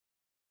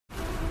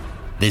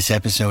This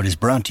episode is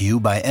brought to you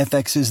by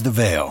FX's The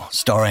Veil,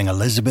 starring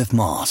Elizabeth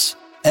Moss.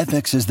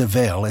 FX's The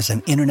Veil is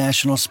an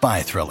international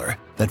spy thriller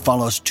that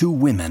follows two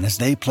women as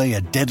they play a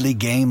deadly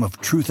game of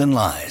truth and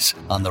lies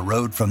on the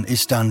road from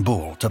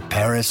Istanbul to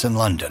Paris and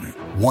London.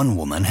 One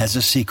woman has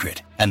a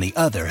secret, and the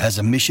other has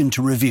a mission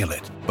to reveal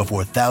it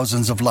before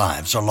thousands of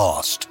lives are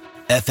lost.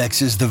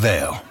 FX's The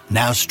Veil,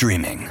 now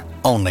streaming,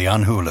 only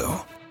on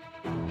Hulu.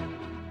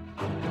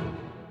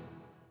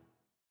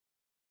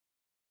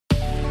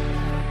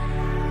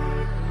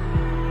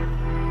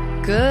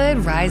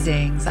 Good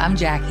risings. I'm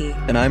Jackie.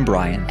 And I'm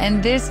Brian.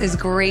 And this is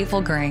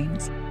Grateful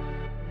Grains.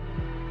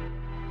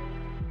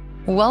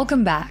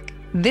 Welcome back.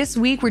 This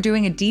week, we're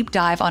doing a deep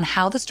dive on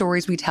how the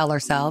stories we tell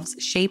ourselves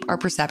shape our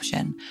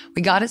perception.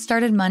 We got it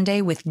started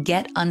Monday with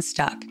Get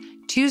Unstuck.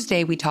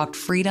 Tuesday, we talked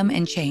freedom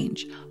and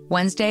change.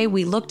 Wednesday,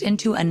 we looked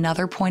into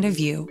another point of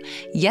view.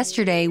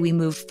 Yesterday, we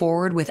moved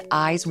forward with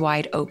eyes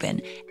wide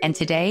open. And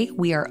today,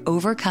 we are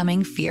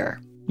overcoming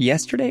fear.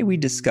 Yesterday, we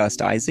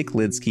discussed Isaac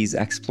Lidsky's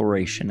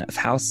exploration of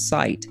how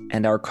sight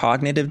and our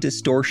cognitive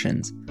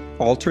distortions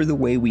alter the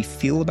way we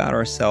feel about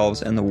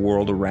ourselves and the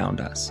world around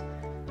us.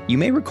 You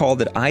may recall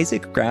that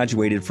Isaac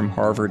graduated from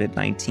Harvard at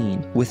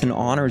 19 with an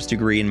honors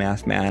degree in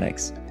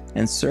mathematics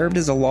and served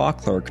as a law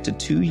clerk to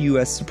 2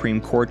 U.S.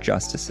 Supreme Court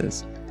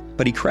justices,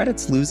 but he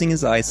credits losing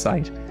his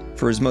eyesight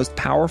for his most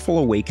powerful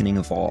awakening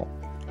of all.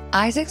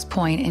 Isaac's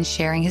point in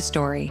sharing his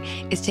story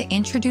is to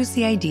introduce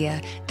the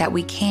idea that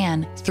we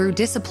can, through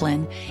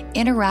discipline,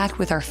 interact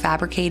with our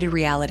fabricated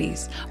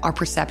realities, our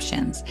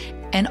perceptions,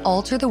 and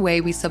alter the way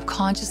we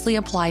subconsciously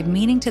apply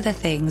meaning to the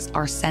things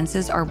our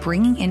senses are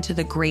bringing into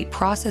the great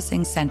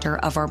processing center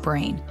of our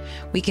brain.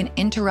 We can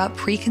interrupt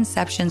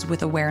preconceptions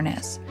with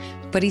awareness.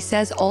 But he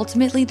says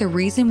ultimately the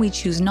reason we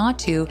choose not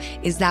to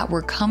is that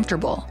we're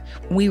comfortable.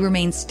 We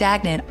remain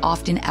stagnant,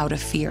 often out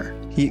of fear.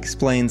 He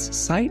explains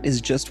sight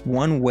is just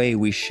one way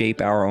we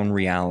shape our own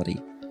reality.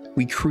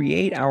 We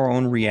create our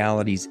own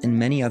realities in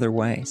many other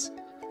ways.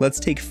 Let's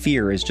take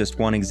fear as just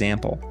one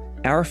example.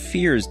 Our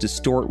fears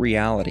distort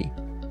reality.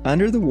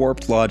 Under the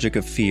warped logic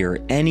of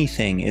fear,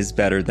 anything is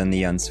better than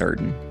the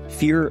uncertain.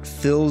 Fear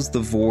fills the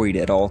void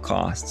at all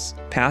costs,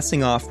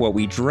 passing off what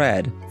we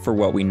dread for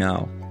what we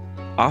know,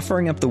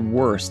 offering up the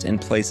worst in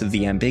place of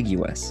the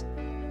ambiguous,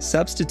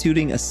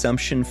 substituting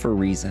assumption for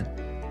reason.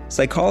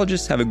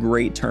 Psychologists have a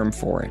great term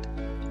for it: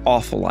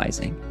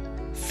 awfulizing.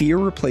 Fear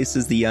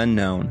replaces the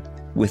unknown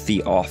with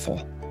the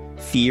awful.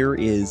 Fear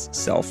is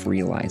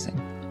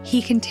self-realizing. He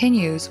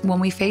continues, when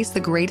we face the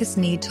greatest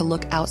need to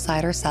look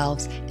outside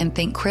ourselves and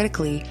think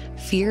critically,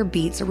 fear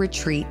beats a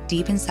retreat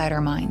deep inside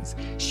our minds,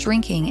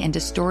 shrinking and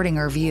distorting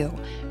our view,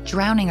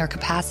 drowning our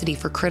capacity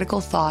for critical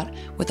thought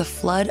with a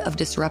flood of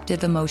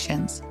disruptive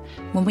emotions.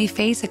 When we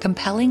face a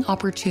compelling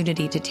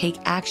opportunity to take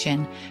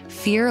action,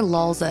 fear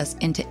lulls us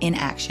into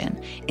inaction,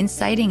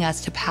 inciting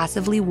us to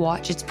passively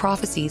watch its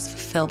prophecies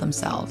fulfill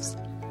themselves.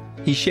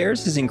 He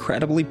shares his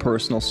incredibly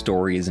personal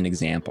story as an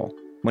example.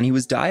 When he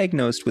was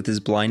diagnosed with his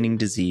blinding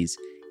disease,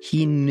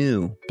 he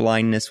knew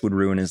blindness would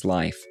ruin his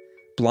life.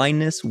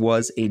 Blindness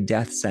was a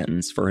death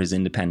sentence for his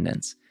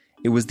independence.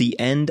 It was the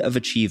end of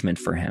achievement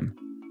for him.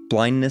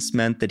 Blindness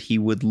meant that he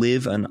would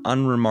live an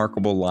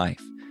unremarkable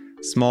life,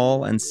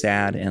 small and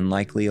sad and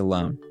likely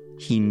alone.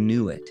 He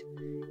knew it.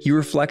 He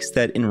reflects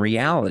that in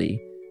reality,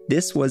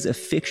 this was a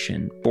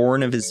fiction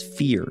born of his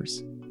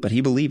fears, but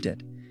he believed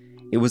it.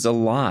 It was a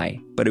lie,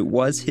 but it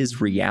was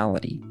his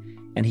reality.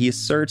 And he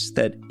asserts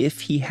that if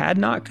he had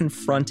not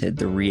confronted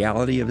the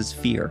reality of his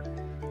fear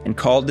and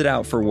called it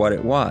out for what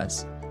it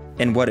was,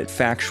 and what it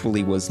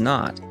factually was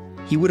not,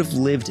 he would have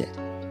lived it.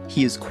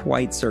 He is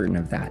quite certain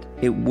of that.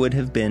 It would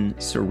have been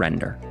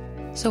surrender.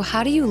 So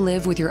how do you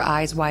live with your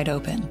eyes wide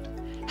open?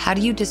 How do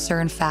you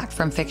discern fact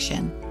from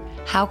fiction?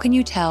 How can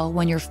you tell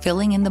when you're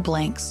filling in the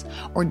blanks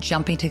or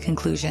jumping to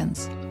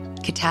conclusions,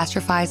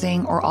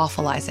 catastrophizing or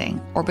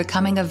awfulizing, or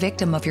becoming a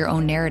victim of your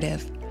own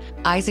narrative?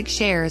 Isaac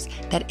shares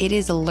that it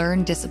is a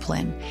learned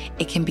discipline.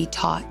 It can be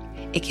taught.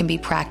 It can be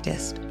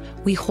practiced.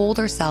 We hold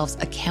ourselves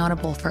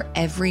accountable for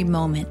every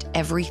moment,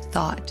 every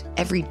thought,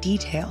 every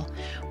detail.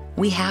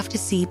 We have to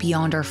see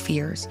beyond our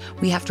fears.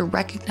 We have to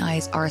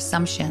recognize our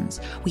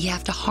assumptions. We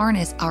have to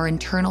harness our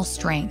internal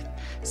strength,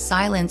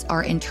 silence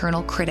our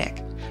internal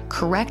critic,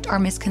 correct our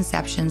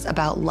misconceptions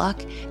about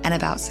luck and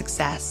about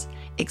success,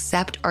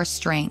 accept our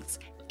strengths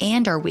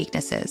and our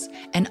weaknesses,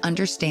 and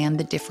understand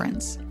the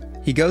difference.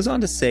 He goes on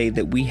to say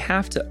that we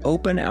have to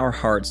open our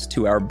hearts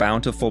to our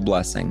bountiful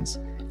blessings.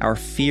 Our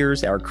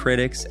fears, our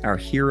critics, our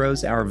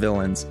heroes, our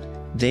villains,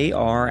 they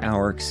are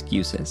our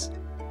excuses.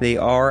 They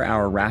are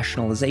our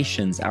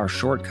rationalizations, our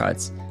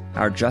shortcuts,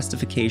 our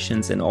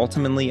justifications, and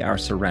ultimately our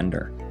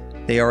surrender.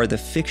 They are the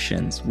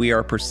fictions we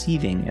are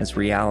perceiving as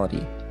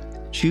reality.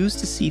 Choose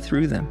to see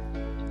through them.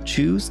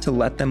 Choose to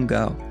let them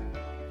go.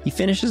 He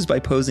finishes by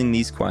posing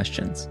these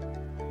questions.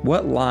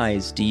 What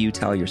lies do you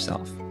tell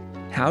yourself?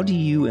 How do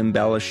you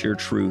embellish your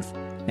truth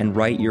and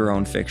write your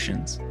own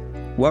fictions?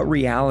 What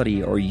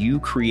reality are you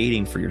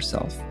creating for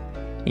yourself?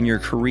 In your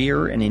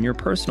career and in your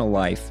personal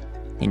life,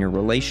 in your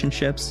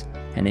relationships,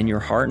 and in your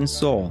heart and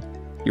soul,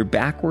 your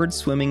backward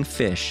swimming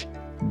fish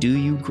do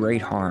you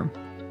great harm.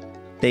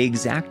 They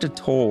exact a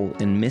toll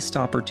in missed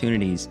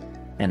opportunities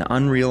and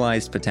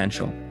unrealized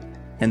potential,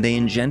 and they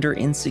engender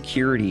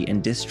insecurity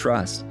and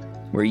distrust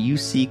where you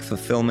seek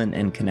fulfillment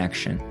and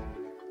connection.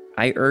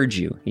 I urge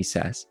you, he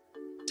says,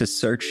 to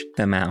search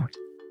them out.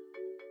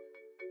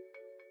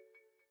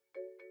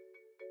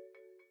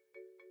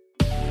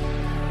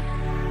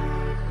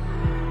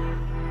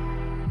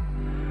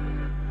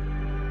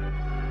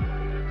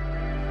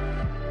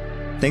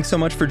 Thanks so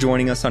much for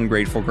joining us on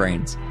Grateful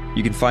Grains.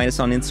 You can find us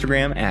on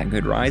Instagram at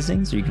Good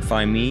Risings, or you can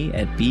find me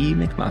at B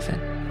McMuffin.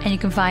 And you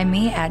can find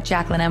me at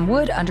Jacqueline M.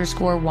 Wood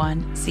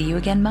 _1. See you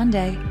again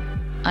Monday.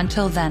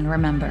 Until then,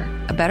 remember,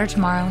 a better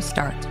tomorrow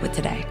starts with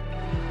today.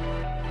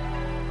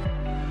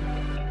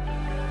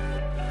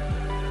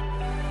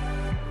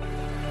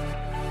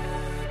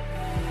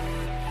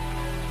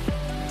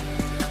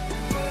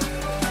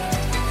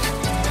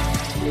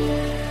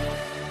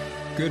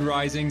 Good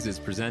Risings is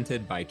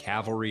presented by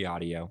Cavalry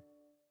Audio.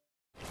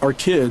 Our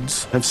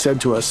kids have said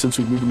to us since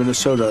we moved to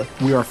Minnesota,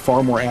 we are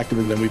far more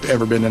active than we've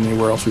ever been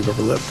anywhere else we've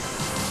ever lived.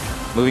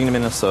 Moving to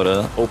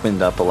Minnesota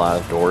opened up a lot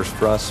of doors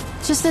for us.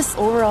 Just this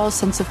overall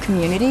sense of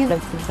community,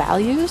 of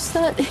values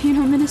that,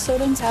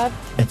 Minnesotans have.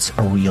 It's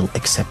a real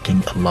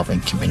accepting,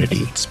 loving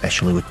community,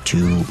 especially with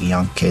 2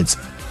 young kids.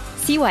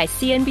 See why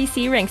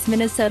CNBC ranks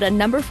Minnesota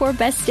number 4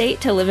 best state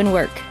to live and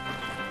work.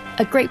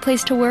 A great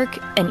place to work,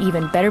 an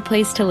even better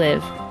place to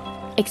live.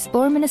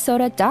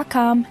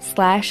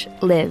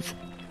 ExploreMinnesota.com/live.